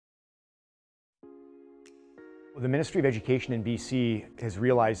The Ministry of Education in BC has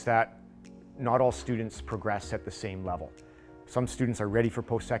realized that not all students progress at the same level. Some students are ready for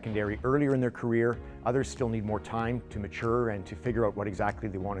post-secondary earlier in their career, others still need more time to mature and to figure out what exactly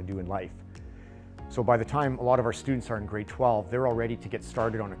they want to do in life. So by the time a lot of our students are in grade 12, they're all ready to get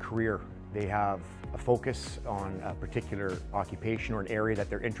started on a career. They have a focus on a particular occupation or an area that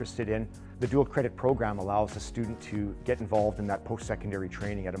they're interested in. The dual credit program allows a student to get involved in that post-secondary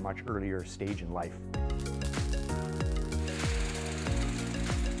training at a much earlier stage in life.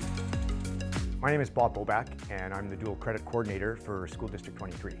 My name is Bob Bobak, and I'm the Dual Credit Coordinator for School District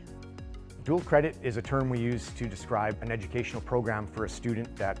 23. Dual credit is a term we use to describe an educational program for a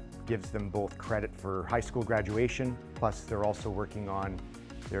student that gives them both credit for high school graduation, plus they're also working on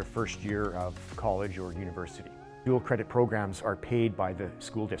their first year of college or university. Dual credit programs are paid by the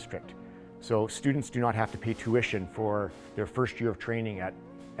school district, so students do not have to pay tuition for their first year of training at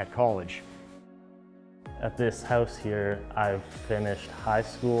college. At this house here, I've finished high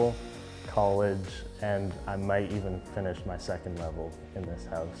school, college, and I might even finish my second level in this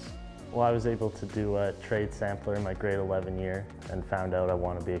house. Well, I was able to do a trade sampler in my grade 11 year and found out I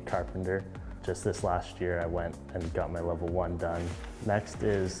want to be a carpenter. Just this last year I went and got my level 1 done. Next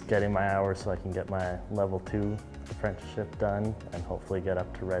is getting my hours so I can get my level 2 apprenticeship done and hopefully get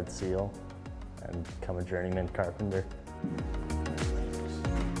up to Red Seal and become a journeyman carpenter.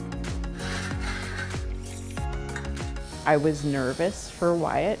 I was nervous for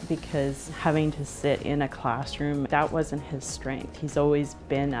Wyatt because having to sit in a classroom, that wasn't his strength. He's always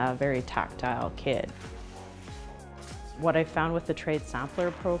been a very tactile kid. What I found with the Trade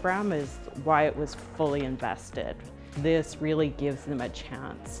Sampler program is Wyatt was fully invested. This really gives them a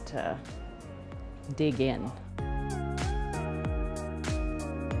chance to dig in.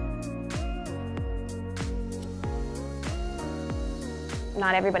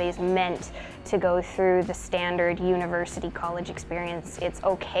 Not everybody's meant to go through the standard university college experience. It's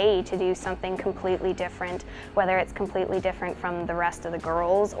okay to do something completely different, whether it's completely different from the rest of the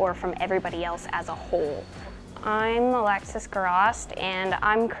girls or from everybody else as a whole. I'm Alexis Garost, and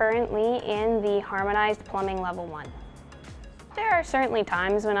I'm currently in the Harmonized Plumbing Level 1. There are certainly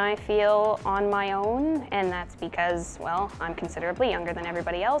times when I feel on my own, and that's because, well, I'm considerably younger than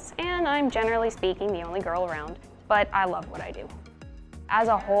everybody else, and I'm generally speaking the only girl around. But I love what I do. As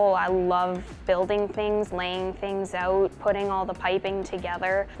a whole, I love building things, laying things out, putting all the piping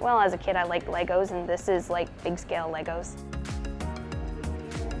together. Well, as a kid, I liked Legos, and this is like big scale Legos.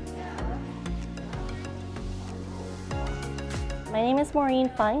 My name is Maureen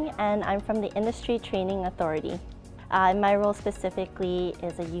Fung, and I'm from the Industry Training Authority. My role specifically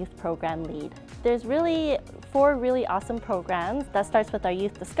is a youth program lead. There's really 4 really awesome programs. That starts with our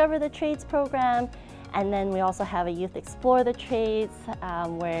Youth Discover the Trades program, and then we also have a Youth Explore the Trades,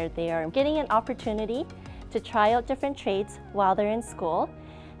 where they are getting an opportunity to try out different trades while they're in school.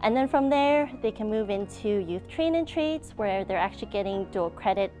 And then from there, they can move into Youth Train in Trades, where they're actually getting dual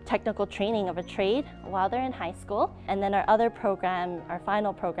credit technical training of a trade while they're in high school. And then our other program, our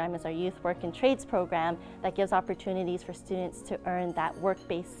final program, is our Youth Work in Trades program that gives opportunities for students to earn that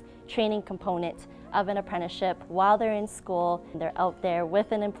work-based training component of an apprenticeship while they're in school. They're out there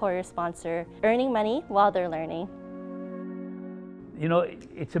with an employer sponsor, earning money while they're learning. You know,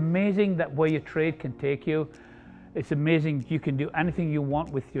 it's amazing that where your trade can take you. It's amazing you can do anything you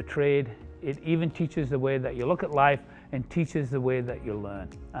want with your trade. It even teaches the way that you look at life and teaches the way that you learn.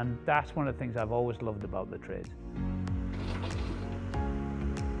 And that's one of the things I've always loved about the trades.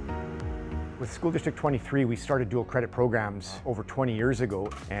 With School District 23, we started dual credit programs over 20 years ago,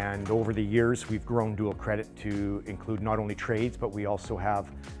 and over the years we've grown dual credit to include not only trades, but we also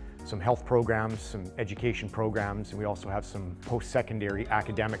have some health programs, some education programs, and we also have some post-secondary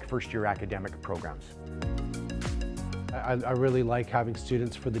academic, first-year academic programs. I really like having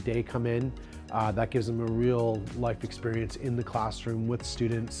students for the day come in. That gives them a real life experience in the classroom with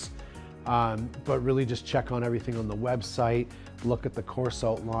students. But really just check on everything on the website, look at the course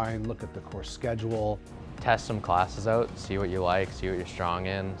outline, look at the course schedule. Test some classes out, see what you like, see what you're strong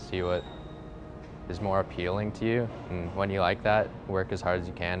in, see what is more appealing to you. And when you like that, work as hard as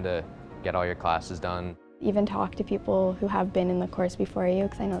you can to get all your classes done. Even talk to people who have been in the course before you,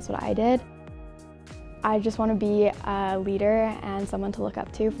 because I know that's what I did. I just want to be a leader and someone to look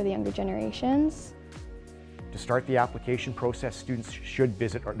up to for the younger generations. To start the application process, students should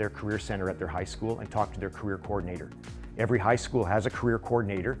visit their career center at their high school and talk to their career coordinator. Every high school has a career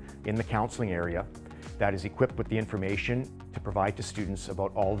coordinator in the counseling area that is equipped with the information to provide to students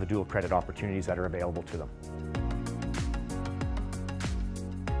about all the dual credit opportunities that are available to them.